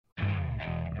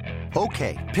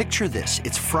Okay, picture this.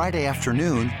 It's Friday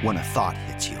afternoon when a thought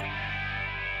hits you.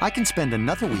 I can spend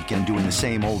another weekend doing the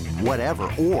same old whatever,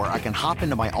 or I can hop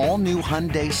into my all-new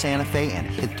Hyundai Santa Fe and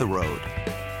hit the road.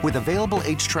 With available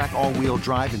H-Track all-wheel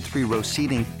drive and 3-row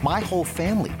seating, my whole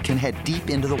family can head deep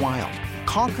into the wild.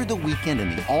 Conquer the weekend in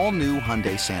the all-new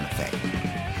Hyundai Santa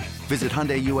Fe. Visit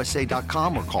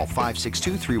HyundaiUSA.com or call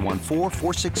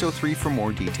 562-314-4603 for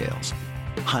more details.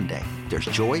 Hyundai, there's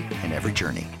joy in every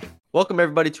journey. Welcome,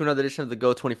 everybody, to another edition of the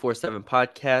Go 24/7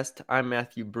 podcast. I'm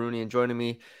Matthew Bruni, and joining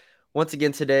me once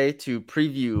again today to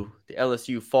preview the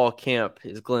LSU fall camp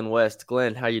is Glenn West.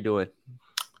 Glenn, how you doing?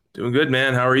 Doing good,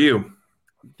 man. How are you?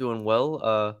 Doing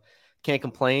well. Can't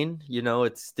complain. You know,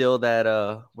 it's still that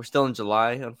we're still in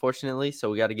July, unfortunately, so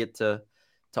we got to get to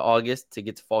August to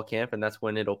get to fall camp, and that's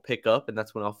when it'll pick up, and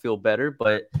that's when I'll feel better.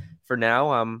 But for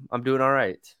now, I'm doing all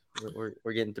right. We're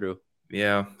getting through.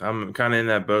 Yeah, I'm kind of in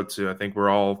that boat too. I think we're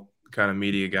all kind of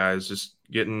media guys, just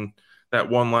getting that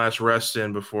one last rest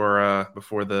in before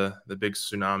the big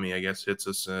tsunami, I guess, hits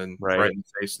us right in the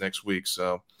face next week.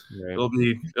 So it'll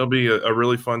be a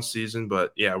really fun season.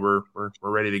 But yeah, we're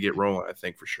ready to get rolling, I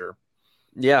think, for sure.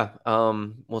 Yeah,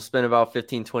 we'll spend about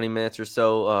 15-20 minutes or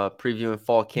so previewing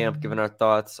fall camp, giving our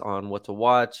thoughts on what to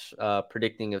watch,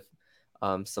 predicting if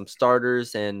some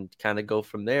starters, and kind of go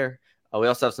from there. We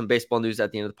also have some baseball news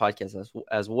at the end of the podcast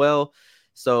as well.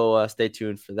 So stay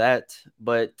tuned for that.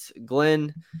 But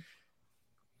Glenn,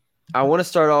 I want to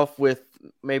start off with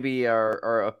maybe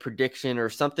a prediction or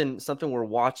something we're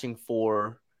watching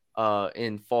for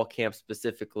in fall camp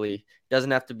specifically.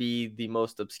 Doesn't have to be the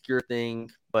most obscure thing,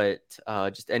 but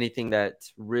just anything that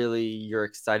really you're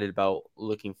excited about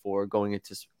looking for going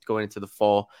into the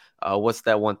fall. What's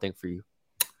that one thing for you?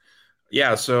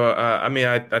 Yeah, so,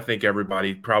 I think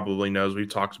everybody probably knows we've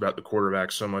talked about the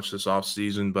quarterback so much this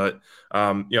offseason, but,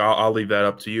 I'll leave that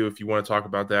up to you if you want to talk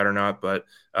about that or not. But,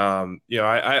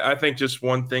 I think just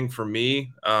one thing for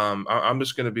me, I'm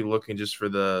just going to be looking just for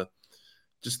that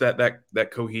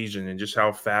cohesion and just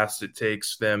how fast it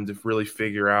takes them to really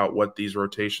figure out what these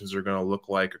rotations are going to look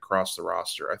like across the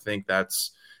roster. I think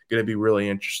that's going to be really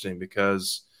interesting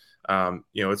because,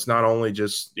 it's not only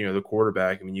just, the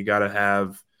quarterback. I mean, you got to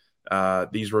have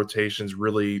these rotations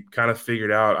really kind of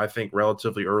figured out, I think,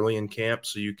 relatively early in camp,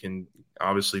 so you can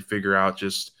obviously figure out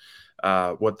just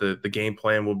what the game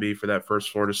plan will be for that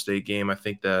first Florida State game. I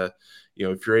think if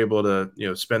you're able to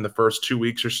spend the first 2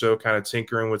 weeks or so kind of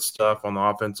tinkering with stuff on the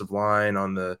offensive line,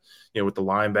 on the with the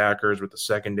linebackers, with the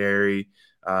secondary,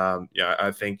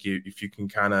 I think if you can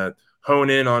kind of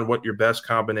hone in on what your best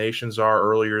combinations are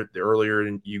the earlier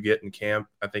you get in camp,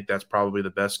 I think that's probably the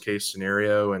best case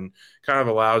scenario, and kind of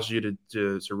allows you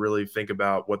to really think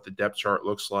about what the depth chart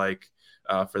looks like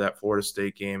for that Florida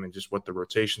State game and just what the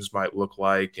rotations might look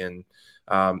like. And,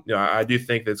 I do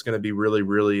think that's going to be really,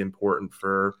 really important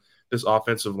for this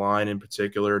offensive line in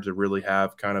particular to really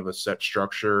have kind of a set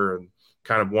structure and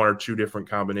kind of one or two different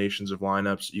combinations of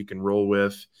lineups that you can roll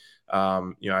with.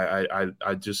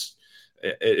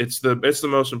 It's the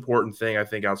most important thing, I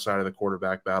think, outside of the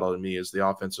quarterback battle to me is the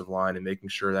offensive line and making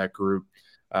sure that group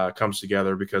comes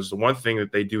together, because the one thing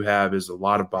that they do have is a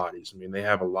lot of bodies. I mean, they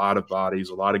have a lot of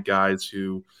bodies, a lot of guys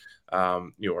who,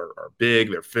 are big,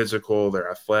 they're physical,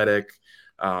 they're athletic.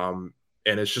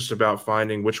 And it's just about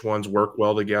finding which ones work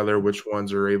well together, which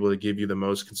ones are able to give you the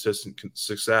most consistent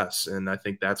success. And I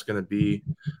think that's going to be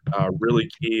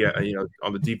really key,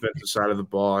 on the defensive side of the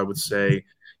ball. I would say,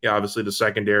 obviously the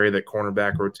secondary, that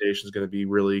cornerback rotation is going to be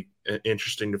really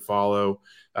interesting to follow.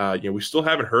 We still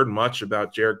haven't heard much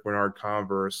about Jarek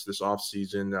Bernard-Converse this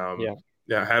offseason.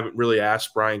 I haven't really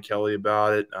asked Brian Kelly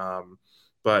about it.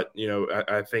 But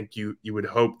I think you would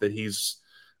hope that he's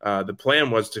the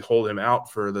plan was to hold him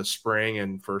out for the spring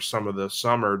and for some of the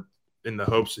summer in the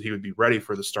hopes that he would be ready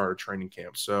for the start of training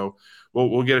camp. So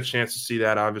we'll get a chance to see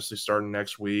that obviously starting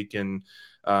next week. And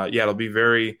it'll be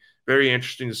very, very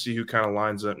interesting to see who kind of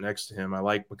lines up next to him. I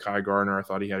like Mekhi Gardner. I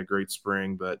thought he had a great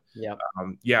spring, but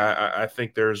I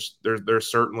think there's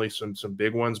certainly some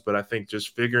big ones, but I think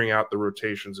just figuring out the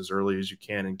rotations as early as you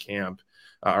can in camp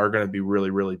are going to be really,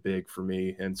 really big for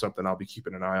me and something I'll be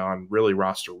keeping an eye on really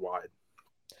roster wide.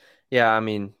 Yeah, I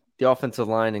mean, the offensive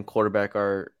line and quarterback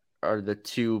are the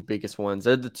two biggest ones.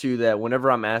 They're the two that whenever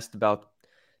I'm asked about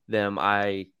them,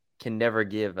 I can never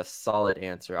give a solid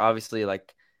answer. Obviously,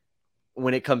 like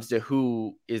when it comes to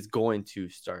who is going to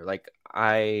start, like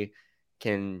I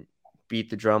can beat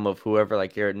the drum of whoever,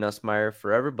 like Garrett Nussmeier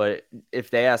forever. But if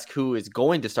they ask who is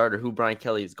going to start or who Brian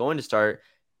Kelly is going to start,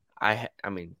 I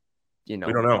mean, we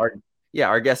don't know.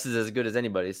 Our guess is as good as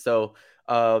anybody's. So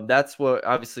that's what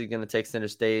obviously going to take center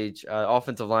stage.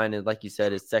 Offensive line, like you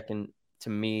said, is second to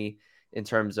me in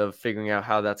terms of figuring out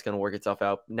how that's going to work itself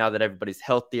out now that everybody's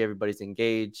healthy, everybody's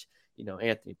engaged.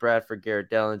 Anthony Bradford, Garrett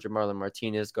Dellinger, Marlon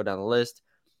Martinez, go down the list.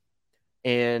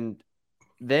 And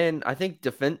then I think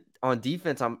on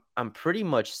defense, I'm pretty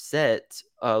much set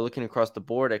looking across the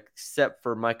board, except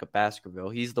for Micah Baskerville.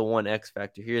 He's the one X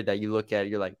factor here that you look at.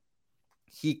 You're like,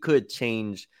 he could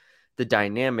change the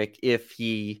dynamic if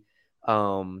he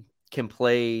can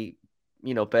play,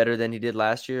 better than he did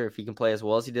last year, if he can play as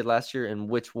well as he did last year, and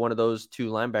which one of those two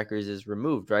linebackers is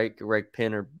removed, right? Greg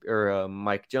Penn or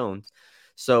Mike Jones.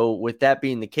 So with that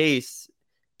being the case,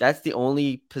 that's the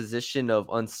only position of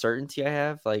uncertainty I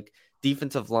have. Like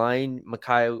defensive line,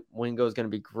 Mekhi Wingo is going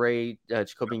to be great.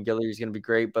 Jacobian Guillory is going to be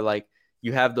great, but like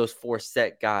you have those 4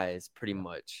 set guys pretty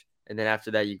much. And then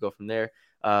after that, you go from there.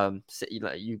 So,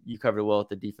 you covered well with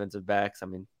the defensive backs. I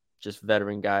mean, just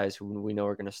veteran guys who we know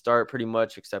are going to start pretty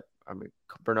much, except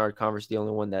Bernard Converse, the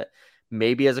only one that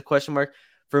maybe has a question mark.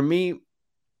 For me,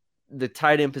 the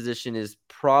tight end position is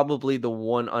probably the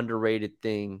one underrated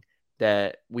thing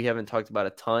that we haven't talked about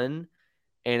a ton.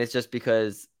 And it's just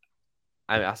because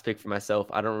I'll speak for myself.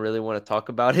 I don't really want to talk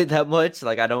about it that much.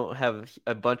 Like I don't have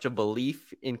a bunch of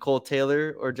belief in Cole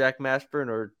Taylor or Jack Mashburn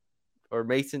or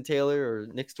Mason Taylor or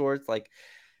Nick Storz. Like,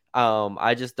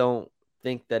 I just don't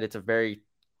think that it's a very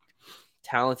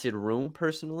talented room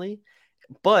personally.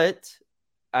 But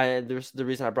the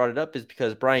reason I brought it up is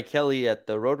because Brian Kelly at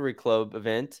the Rotary Club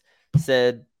event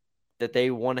said that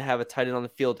they want to have a tight end on the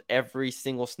field every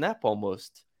single snap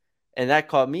almost. And that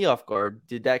caught me off guard.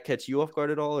 Did that catch you off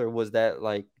guard at all? Or was that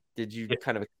like, did you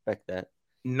kind of expect that?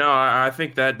 No, I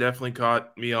think that definitely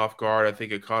caught me off guard. I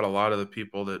think it caught a lot of the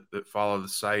people that follow the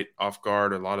site off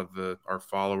guard, a lot of our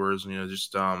followers,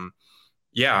 just the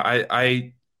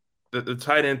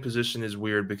tight end position is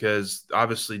weird because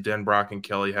obviously Denbrock and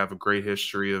Kelly have a great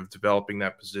history of developing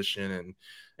that position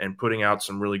and putting out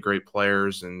some really great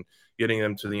players and getting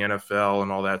them to the NFL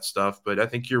and all that stuff. But I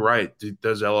think you're right.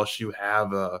 Does LSU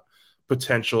have a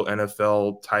potential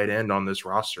NFL tight end on this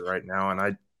roster right now? And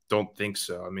I don't think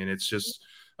so. I mean, it's just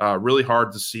really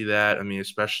hard to see that. I mean,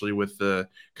 especially with the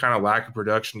kind of lack of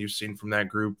production you've seen from that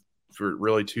group for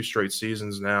really 2 straight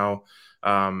seasons now.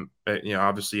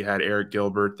 Obviously you had Eric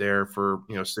Gilbert there for,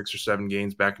 6 or 7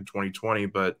 games back in 2020,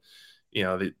 but,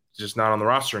 they just not on the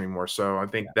roster anymore. So I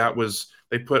think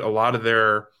they put a lot of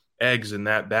their eggs in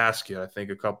that basket, I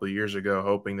think a couple of years ago,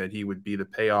 hoping that he would be the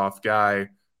payoff guy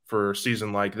for a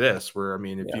season like this, where, I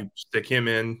mean, if you stick him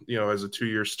in, as a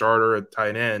 2-year starter at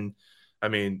tight end, I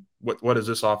mean, what does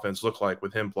this offense look like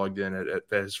with him plugged in at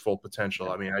his full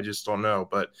potential? I mean, I just don't know.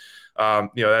 But,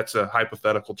 that's a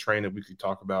hypothetical train that we could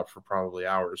talk about for probably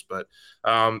hours. But,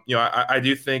 I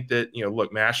do think that,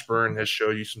 look, Mashburn has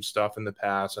showed you some stuff in the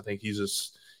past. I think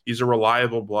he's a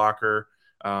reliable blocker.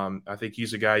 I think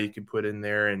he's a guy you can put in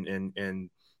there and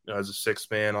as a 6th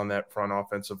man on that front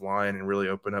offensive line and really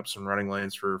open up some running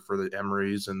lanes for the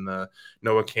Emerys and the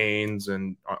Noah Canes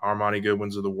and Armani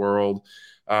Goodwins of the world.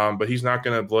 But he's not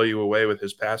going to blow you away with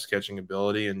his pass catching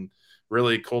ability. And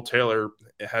really Cole Taylor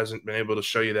hasn't been able to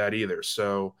show you that either.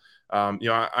 So, I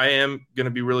am going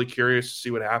to be really curious to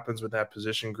see what happens with that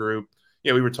position group.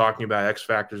 We were talking about X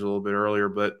factors a little bit earlier,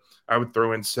 but I would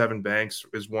throw in Sevyn Banks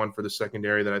as one for the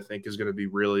secondary that I think is going to be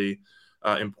really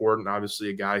important.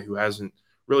 Obviously a guy who hasn't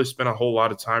really spent a whole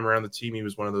lot of time around the team. He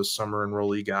was one of those summer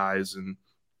enrollee guys. And,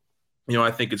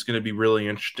 I think it's going to be really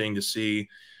interesting to see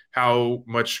how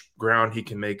much ground he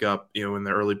can make up, in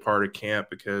the early part of camp,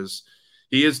 because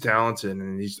he is talented.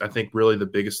 And I think really the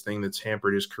biggest thing that's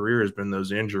hampered his career has been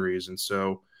those injuries. And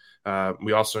so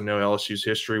we also know LSU's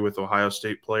history with Ohio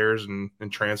State players and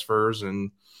transfers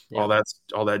and all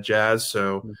that jazz.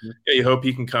 So you hope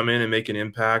he can come in and make an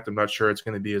impact. I'm not sure it's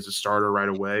going to be as a starter right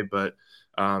away, but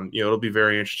it'll be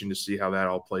very interesting to see how that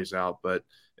all plays out. But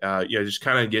just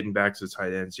kind of getting back to the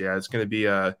tight ends. Yeah, it's going to be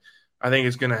I think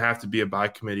it's going to have to be a by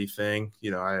committee thing.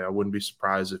 I wouldn't be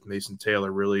surprised if Mason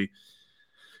Taylor really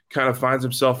kind of finds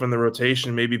himself in the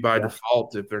rotation, maybe by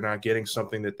default, if they're not getting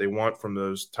something that they want from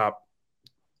those top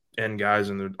end guys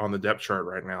on the depth chart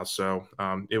right now. So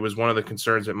it was one of the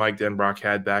concerns that Mike Denbrock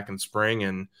had back in spring.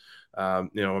 And,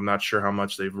 I'm not sure how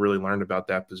much they've really learned about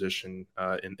that position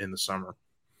in the summer.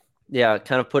 Yeah,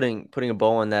 kind of putting a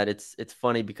bow on that. It's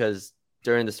funny because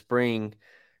during the spring,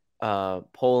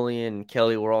 Polian and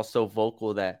Kelly were all so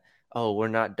vocal that, we're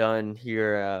not done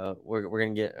here. We're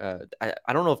going to get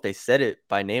I don't know if they said it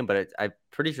by name, but I'm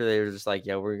pretty sure they were just like,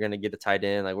 we're going to get a tight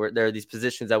end. Like there are these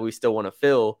positions that we still want to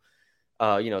fill,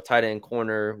 tight end,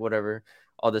 corner, whatever,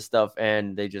 all this stuff.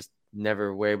 And they just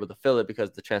never were able to fill it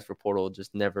because the transfer portal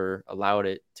just never allowed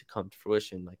it to come to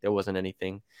fruition. Like there wasn't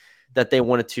anything that they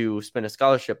wanted to spend a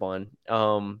scholarship on.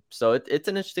 So it's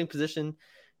an interesting position.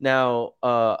 Now,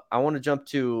 I want to jump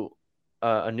to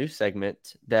a new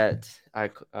segment that I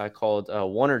called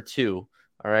one or two.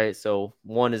 All right, so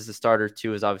one is the starter,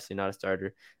 two is obviously not a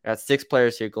starter. I got 6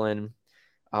 players here, Glenn.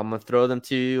 I'm gonna throw them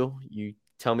to you. You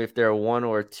tell me if they're a 1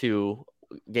 or a 2.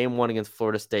 Game 1 against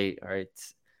Florida State. All right,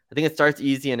 I think it starts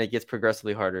easy and it gets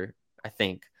progressively harder. I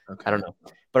think. Okay. I don't know,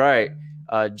 but all right.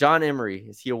 John Emery,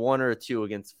 is he a 1 or a 2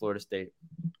 against Florida State?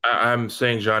 I'm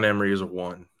saying John Emery is a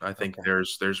 1. I think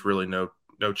there's really no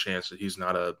chance that he's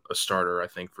not a starter. I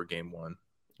think for game 1.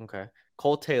 Okay,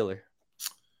 Cole Taylor.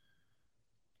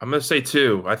 I'm gonna say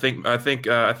 2. I think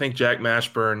Jack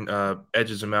Mashburn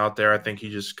edges him out there. I think he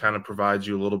just kind of provides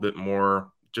you a little bit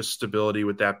more just stability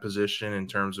with that position in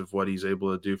terms of what he's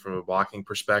able to do from a blocking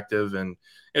perspective. And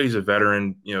he's a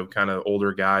veteran, kind of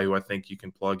older guy who I think you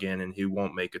can plug in and he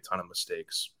won't make a ton of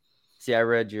mistakes. See, I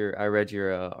read your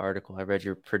article. I read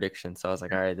your prediction. So I was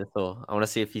like, all right, I want to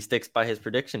see if he sticks by his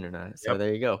prediction or not. So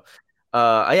There you go.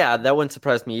 Yeah, that wouldn't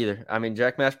surprise me either. I mean,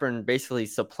 Jack Mashburn basically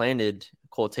supplanted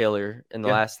Cole Taylor in the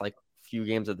last few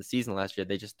games of the season last year.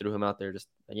 They just threw him out there, just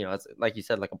it's, like you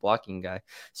said, like a blocking guy.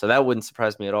 So that wouldn't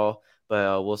surprise me at all.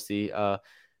 But we'll see.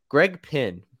 Greg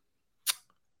Penn.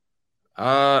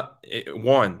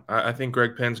 1. I think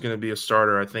Greg Penn's going to be a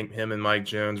starter. I think him and Mike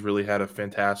Jones really had a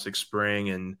fantastic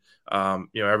spring, and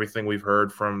everything we've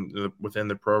heard from within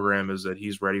the program is that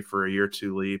he's ready for a year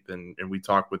 2 leap. And we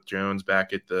talked with Jones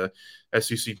back at the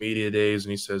SEC Media Days,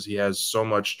 and he says he has so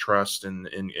much trust in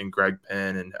Greg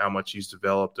Penn and how much he's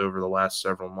developed over the last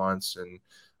several months. And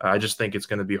I just think it's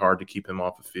going to be hard to keep him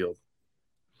off the field.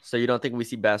 So you don't think we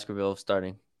see Baskerville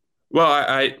starting? Well,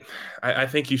 I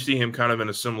think you see him kind of in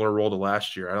a similar role to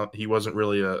last year. He wasn't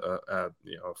really a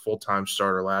full-time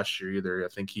starter last year either. I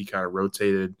think he kind of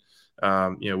rotated,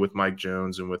 with Mike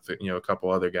Jones and with a couple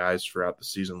other guys throughout the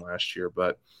season last year.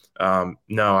 But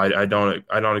no, I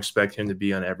don't expect him to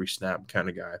be on every snap kind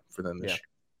of guy for them this year.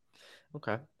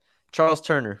 Okay, Charles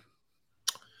Turner.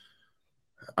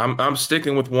 I'm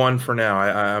sticking with 1 for now.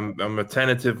 I'm a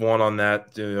tentative 1 on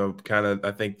that. Kind of.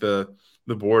 I think the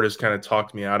board has kind of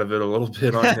talked me out of it a little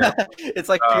bit on that. It's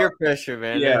like peer pressure,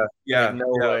 man. Yeah. No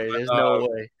way. There's no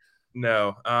way.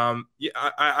 No.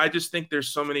 I just think there's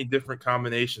so many different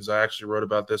combinations. I actually wrote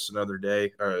about this the other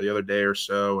day or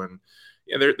so, and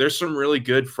there's some really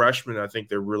good freshmen I think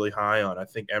they're really high on. I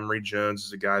think Emory Jones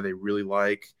is a guy they really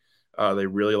like. They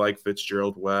really like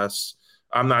Fitzgerald West.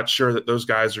 I'm not sure that those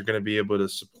guys are going to be able to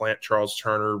supplant Charles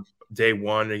Turner day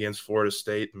 1 against Florida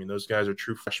State. I mean, those guys are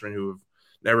true freshmen who have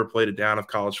never played a down of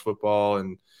college football.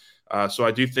 And so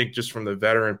I do think just from the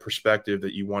veteran perspective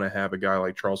that you want to have a guy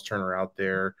like Charles Turner out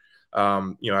there.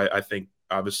 I think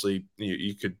obviously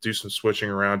you could do some switching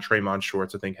around. Tremont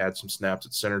Shorts, I think, had some snaps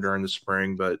at center during the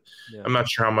spring, but I'm not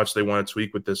sure how much they want to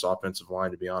tweak with this offensive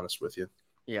line, to be honest with you.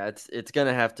 Yeah, it's going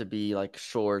to have to be like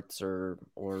Shorts or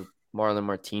Marlon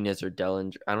Martinez or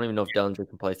Dellinger. I don't even know if Dellinger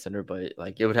can play center, but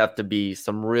it would have to be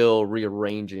some real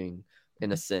rearranging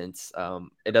in a sense.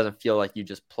 It doesn't feel like you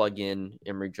just plug in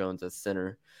Emory Jones as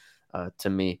center to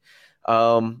me.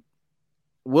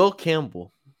 Will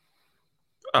Campbell.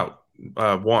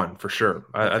 1 for sure.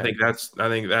 Okay. I think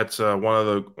that's one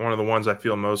of the ones I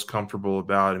feel most comfortable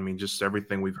about. I mean, just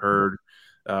everything we've heard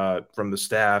from the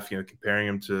staff, comparing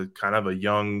him to kind of a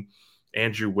young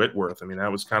Andrew Whitworth. I mean,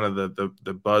 that was kind of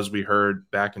the buzz we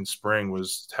heard back in spring,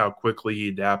 was how quickly he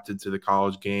adapted to the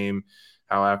college game,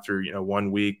 how after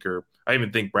 1 week, or I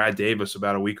even think Brad Davis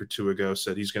about a week or 2 ago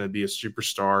said he's going to be a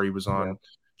superstar. He was on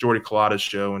Jordy Culotta's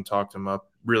show and talked him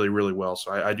up really, really well.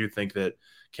 So I do think that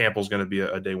Campbell's going to be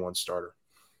a day 1 starter.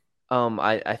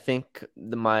 I think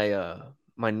the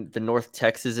North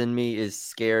Texas in me is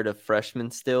scared of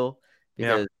freshmen still,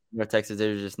 because North Texas,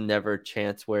 there's just never a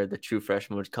chance where the true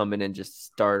freshman would come in and just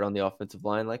start on the offensive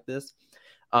line like this.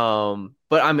 But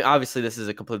I mean, obviously this is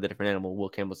a completely different animal. Will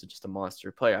Campbell's just a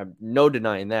monster player. I'm no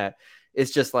denying that.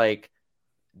 It's just like,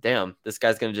 damn, this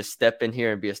guy's going to just step in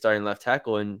here and be a starting left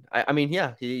tackle. And I mean,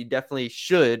 yeah, he definitely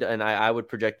should. And I would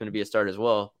project him to be a starter as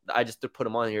well. I just to put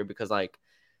him on here because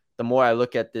the more I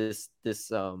look at this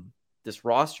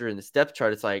roster and the depth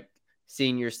chart, it's like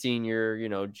senior,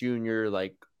 junior,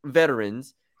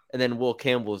 veterans. And then Will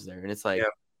Campbell's there. And it's like,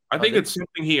 I think it's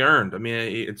something he earned. I mean,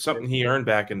 it's something he earned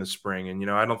back in the spring.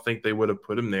 And, I don't think they would have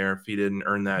put him there if he didn't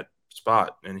earn that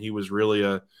spot. And he was really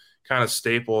a kind of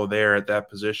staple there at that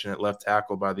position at left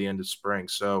tackle by the end of spring.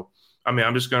 So, I mean,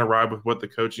 I'm just going to ride with what the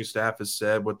coaching staff has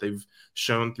said, what they've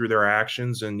shown through their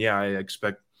actions. And, I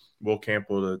expect Will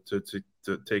Campbell to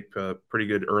take a pretty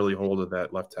good early hold of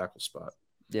that left tackle spot.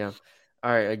 Yeah.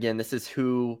 All right. Again, this is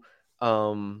who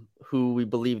who we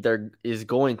believe there is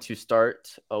going to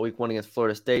start week 1 against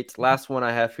Florida State. Last one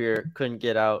I have here, couldn't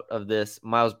get out of this,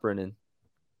 Myles Brennan.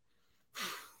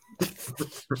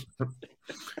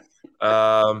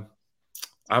 I'm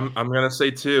gonna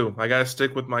say 2. I gotta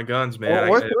stick with my guns, man.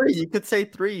 Or 3. You could say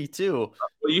 3 too.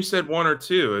 Well, you said 1 or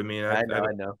 2. I mean, I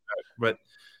know. But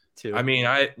 2. I mean,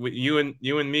 you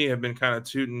and me have been kind of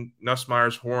tooting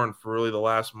Nussmeier's horn for really the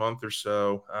last month or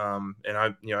so, and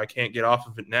I can't get off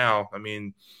of it now. I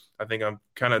mean, I think I'm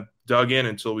kind of dug in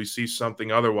until we see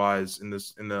something otherwise in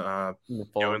the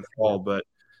fall. But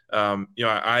I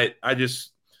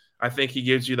think he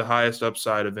gives you the highest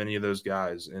upside of any of those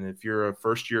guys. And if you're a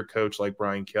first-year coach like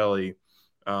Brian Kelly,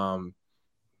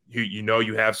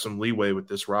 you have some leeway with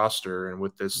this roster and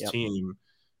with this team.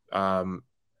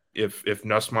 If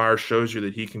Nussmeier shows you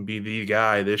that he can be the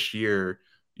guy this year,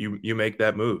 you make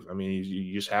that move. I mean,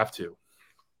 you just have to.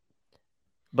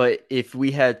 But if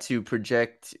we had to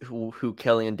project who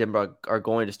Kelly and Denbrock are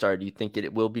going to start, do you think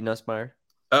it will be Nussmeier?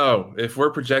 Oh, if we're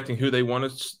projecting who they'll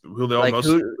most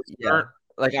start.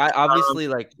 Like I obviously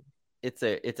it's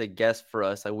a guess for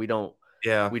us. Like we don't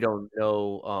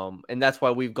know. And that's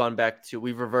why we've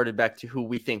reverted back to who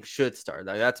we think should start.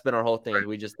 Like that's been our whole thing. Right.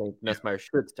 We just think Nussmeier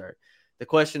should start. The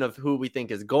question of who we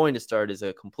think is going to start is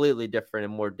a completely different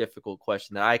and more difficult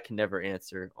question that I can never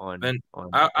answer on. And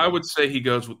I would say he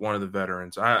goes with one of the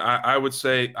veterans. I would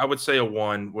say a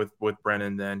 1 with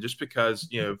Brennan then, just because,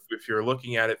 if you're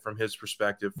looking at it from his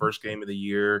perspective, first game of the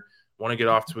year, want to get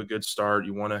off to a good start.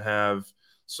 You want to have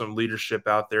some leadership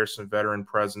out there, some veteran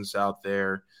presence out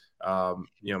there.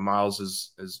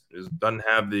 Myles doesn't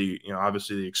have the,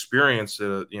 obviously the experience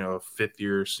that, a fifth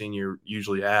year senior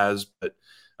usually has, but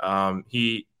I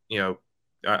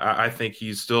think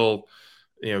he's still,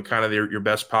 kind of your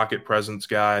best pocket presence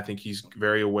guy. I think he's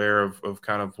very aware of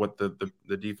kind of what the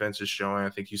defense is showing. I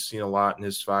think he's seen a lot in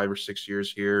his 5 or 6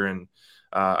 years here. And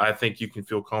I think you can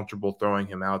feel comfortable throwing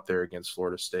him out there against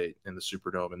Florida State in the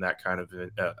Superdome in that kind of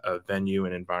a venue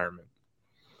and environment.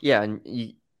 Yeah. And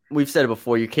we've said it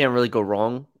before, you can't really go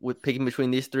wrong with picking between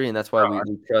these 3. And that's why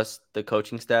we trust the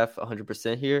coaching staff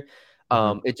 100% here.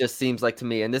 It just seems like to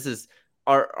me, and this is,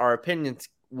 our opinions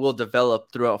will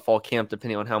develop throughout fall camp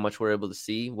depending on how much we're able to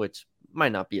see, which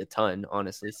might not be a ton,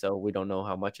 honestly. So we don't know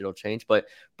how much it'll change. But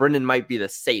Brennan might be the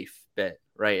safe bet,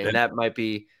 right? And that might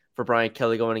be for Brian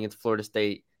Kelly going against Florida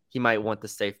State. He might want the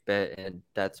safe bet, and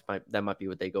that might be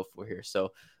what they go for here.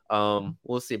 So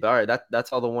we'll see. But all right,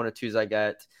 that's all the 1 or 2s I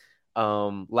got.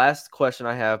 Last question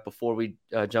I have before we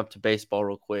jump to baseball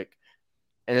real quick,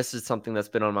 and this is something that's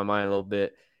been on my mind a little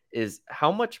bit, is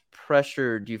how much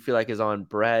pressure do you feel like is on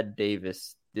Brad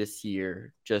Davis this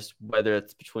year? Just whether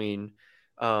it's between,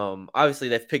 obviously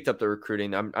they've picked up the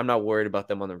recruiting. I'm not worried about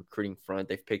them on the recruiting front.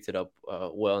 They've picked it up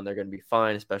well, and they're going to be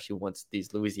fine, especially once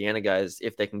these Louisiana guys,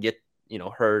 if they can get,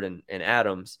 Hurd and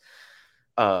Adams,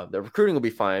 the recruiting will be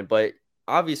fine. But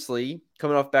obviously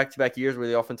coming off back-to-back years where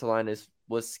the offensive line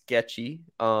was sketchy.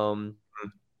 And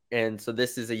so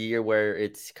this is a year where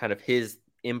it's kind of his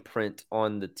imprint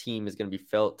on the team is going to be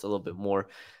felt a little bit more.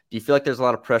 Do you feel like there's a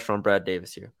lot of pressure on Brad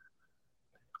Davis here?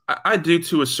 I do,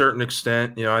 to a certain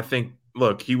extent. I think,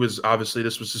 look, this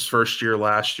was his first year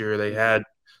last year. They had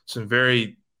some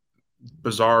very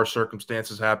bizarre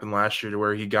circumstances happen last year to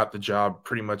where he got the job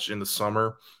pretty much in the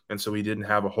summer. And so he didn't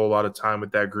have a whole lot of time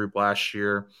with that group last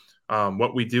year.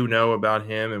 What we do know about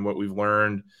him and what we've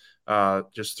learned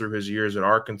just through his years at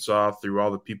Arkansas, through all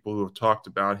the people who have talked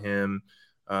about him,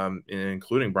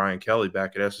 including Brian Kelly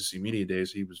back at SEC Media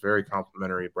Days, he was very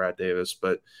complimentary of Brad Davis.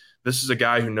 But this is a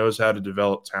guy who knows how to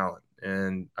develop talent.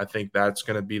 And I think that's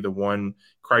going to be the one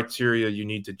criteria you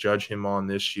need to judge him on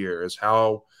this year, is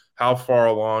how far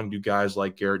along do guys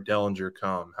like Garrett Dellinger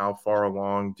come? How far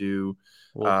along do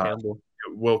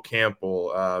Will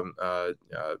Campbell,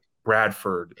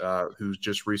 Bradford, who's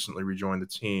just recently rejoined the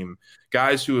team,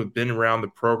 guys who have been around the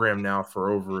program now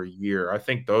for over a year. I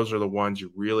think those are the ones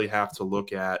you really have to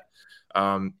look at,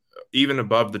 even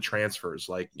above the transfers.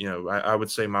 Like, I would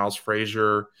say Miles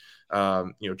Frazier,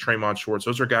 Tremont Schwartz,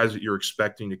 those are guys that you're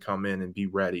expecting to come in and be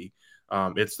ready.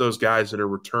 It's those guys that are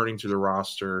returning to the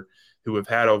roster who have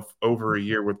had over a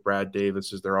year with Brad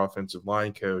Davis as their offensive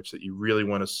line coach that you really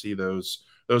want to see those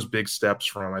big steps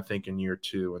from, I think, in year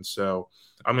 2. And so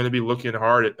I'm going to be looking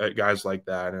hard at guys like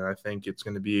that. And I think it's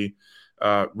going to be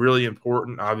really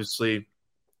important. Obviously,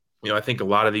 I think a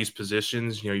lot of these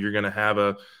positions, you're going to have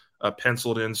a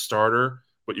penciled in starter,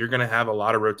 but you're going to have a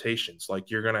lot of rotations. Like,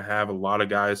 you're going to have a lot of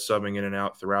guys subbing in and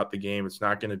out throughout the game. It's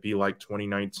not going to be like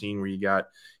 2019 where you got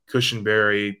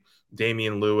Cushenberry,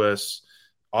 Damian Lewis,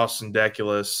 Austin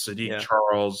Deculus, Sadiq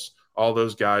Charles, all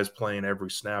those guys playing every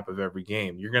snap of every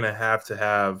game. You're going to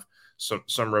have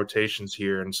some rotations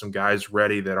here and some guys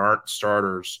ready that aren't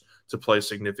starters to play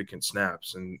significant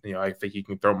snaps. And, I think you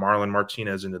can throw Marlon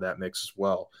Martinez into that mix as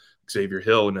well, Xavier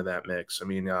Hill into that mix. I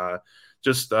mean,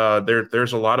 there's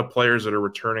a lot of players that are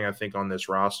returning, I think, on this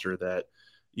roster that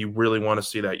you really want to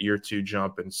see that year 2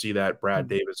 jump and see that Brad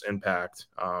Davis impact.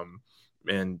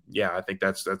 And yeah, I think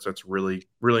that's really,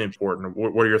 really important.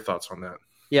 What are your thoughts on that?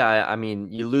 Yeah, I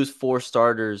mean, you lose 4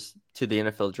 starters to the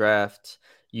NFL draft.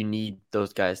 You need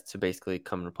those guys to basically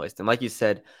come and replace them. Like you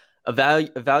said,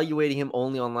 evaluating him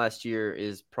only on last year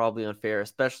is probably unfair,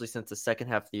 especially since the second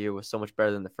half of the year was so much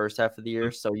better than the first half of the year.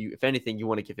 So if anything, you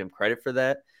want to give him credit for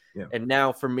that. Yeah. And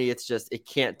now for me, it's just, it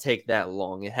can't take that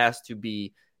long. It has to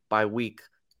be by week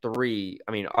 3.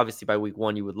 I mean, obviously by week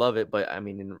 1, you would love it, but I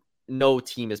mean, no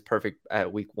team is perfect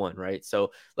at week 1, right?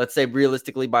 So let's say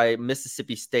realistically by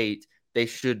Mississippi State, they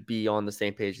should be on the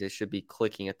same page. They should be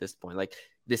clicking at this point. Like,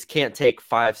 this can't take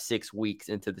 5-6 weeks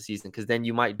into the season, because then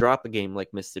you might drop a game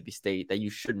like Mississippi State that you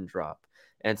shouldn't drop.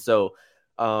 And so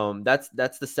that's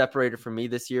the separator for me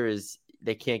this year, is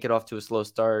they can't get off to a slow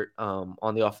start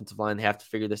on the offensive line. They have to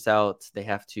figure this out. They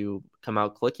have to come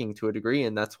out clicking to a degree,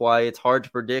 and that's why it's hard to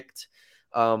predict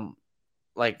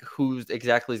like who's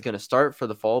exactly is going to start for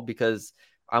the fall, because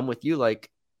I'm with you. Like,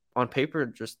 on paper,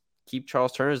 just keep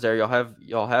Charles Turner's there.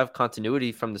 Y'all have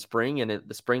continuity from the spring, and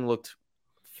the spring looked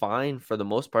fine for the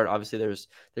most part. Obviously, they're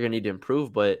gonna need to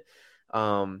improve, but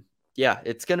yeah,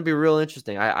 it's gonna be real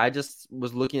interesting. I just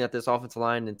was looking at this offensive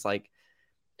line, and it's like,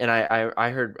 and I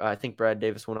heard, I think Brad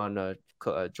Davis went on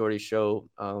Jordy's show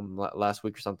last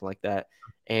week or something like that,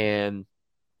 and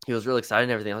he was really excited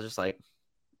and everything. I was just like,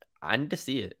 I need to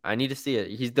see it.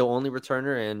 He's the only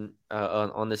returner and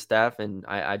on this staff, and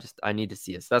I need to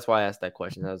see it. So that's why I asked that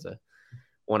question. That was a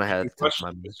one I had.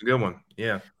 It's a good one.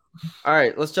 Yeah. All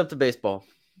right, let's jump to baseball.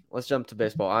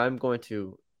 I'm going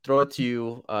to throw it to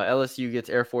you. LSU gets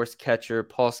Air Force catcher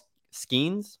Paul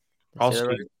Skeens. Paul Skeens.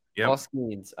 Right? Yep. Paul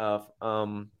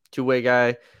Skeens, two-way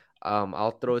guy.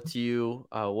 I'll throw it to you.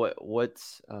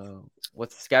 What's the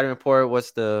scouting report?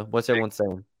 What's everyone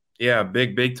saying? Yeah,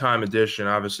 big time addition.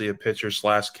 Obviously, a pitcher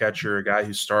 / catcher, a guy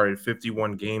who started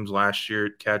 51 games last year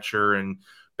at catcher and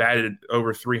batted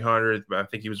over 300. I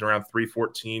think he was around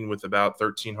 314 with about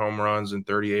 13 home runs and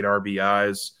 38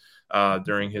 RBIs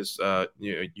during his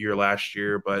year last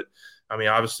year. But I mean,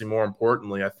 obviously, more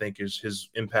importantly, I think is his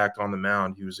impact on the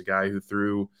mound. He was a guy who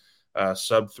threw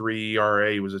sub-3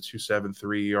 ERA. He was a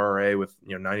 2.73 ERA with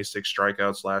 96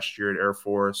 strikeouts last year at Air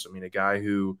Force. I mean, a guy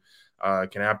who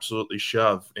can absolutely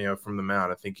shove, from the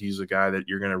mound. I think he's a guy that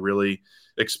you're going to really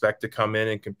expect to come in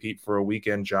and compete for a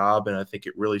weekend job, and I think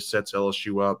it really sets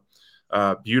LSU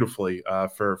up beautifully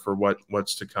for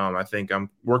what's to come. I think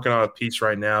I'm working on a piece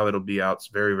right now that'll be out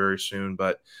very, very soon,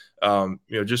 but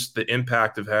just the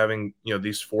impact of having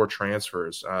these 4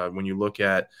 transfers. When you look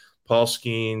at Paul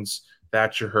Skeens,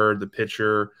 Thatcher Hurd, the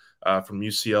pitcher from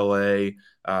UCLA,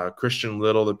 Christian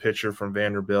Little, the pitcher from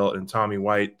Vanderbilt, and Tommy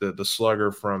White, the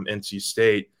slugger from NC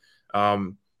State.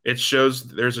 It shows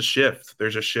there's a shift.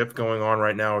 There's a shift going on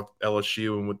right now with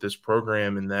LSU and with this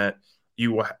program, in that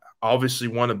you obviously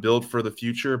want to build for the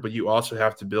future, but you also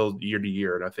have to build year to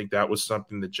year. And I think that was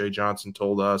something that Jay Johnson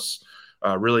told us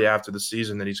really after the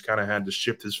season, that he's kind of had to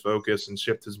shift his focus and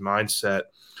shift his mindset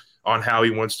on how he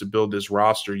wants to build this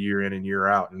roster year in and year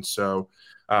out. And so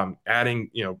adding,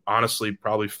 honestly,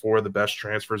 probably 4 of the best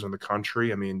transfers in the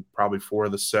country. I mean, probably 4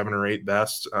 of the 7 or 8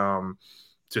 best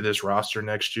to this roster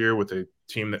next year, with a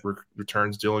team that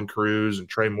returns Dylan Cruz and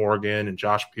Trey Morgan and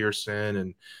Josh Pearson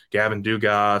and Gavin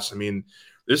Dugas. I mean,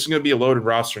 this is going to be a loaded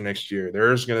roster next year.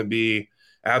 There's going to be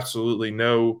absolutely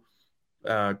no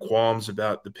qualms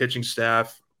about the pitching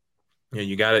staff.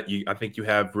 You got it. I think you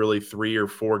have really 3 or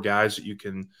 4 guys that you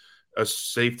can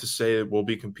safe to say that will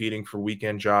be competing for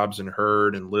weekend jobs, in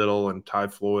Hurd and Little and Ty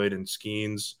Floyd and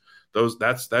Skeens.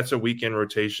 That's a weekend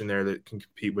rotation there that can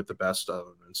compete with the best of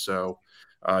them. And so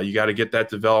you got to get that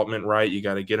development right. You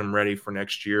got to get them ready for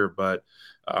next year. But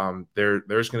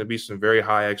there's going to be some very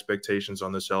high expectations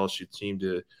on this LSU team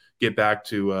to get back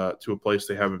to a place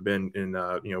they haven't been in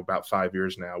about 5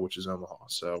 years now, which is Omaha.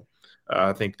 So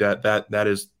I think that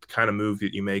is the kind of move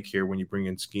that you make here when you bring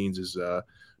in Skeens, is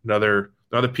another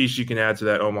piece you can add to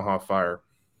that Omaha fire.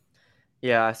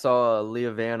 Yeah, I saw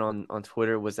Leah Van on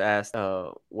Twitter was asked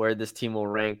where this team will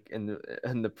rank in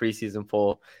the preseason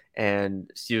poll,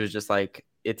 and she was just like,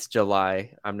 "It's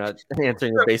July. I'm not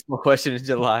answering the baseball question in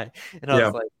July." And I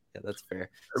was like, "Yeah, that's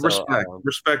fair."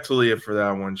 Respect to Leah for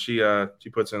that one. She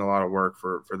puts in a lot of work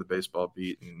for the baseball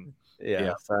beat, and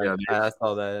Yeah, so I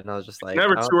saw that and I was just like,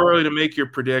 never too early to make your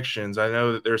predictions. I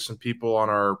know that there's some people on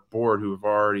our board who have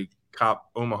already copped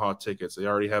Omaha tickets. They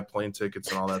already have plane tickets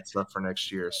and all that stuff for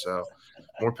next year. So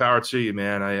more power to you,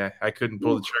 man. I couldn't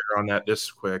pull the trigger on that this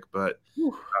quick, but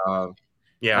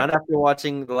yeah. Not after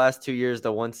watching the last 2 years,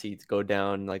 the 1 seeds go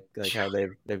down like how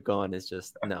they've gone is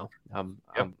just no.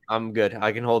 I'm good.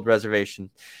 I can hold reservation.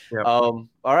 Yep. All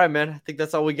right, man. I think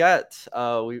that's all we got.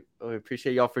 We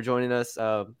appreciate y'all for joining us.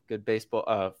 Good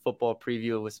football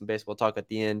preview with some baseball talk at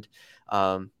the end.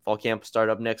 Fall camp start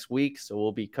up next week, so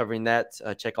we'll be covering that.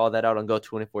 Check all that out on Go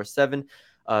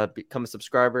 24/7. Become a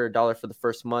subscriber, $1 for the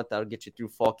first month. That'll get you through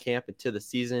fall camp into the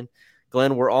season.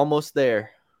 Glenn, we're almost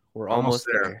there. We're almost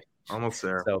there. Almost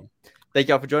there. So thank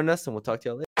y'all for joining us, and we'll talk to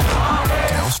y'all later.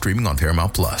 Now streaming on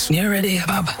Paramount Plus. You ready,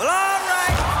 Bob? Well, all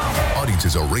right.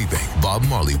 Audiences are raving. Bob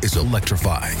Marley is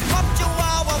electrifying.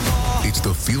 It's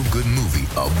the feel-good movie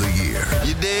of the year.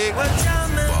 You dig?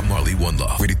 Bob Marley, One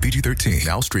Love. Rated PG-13.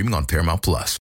 Now streaming on Paramount Plus.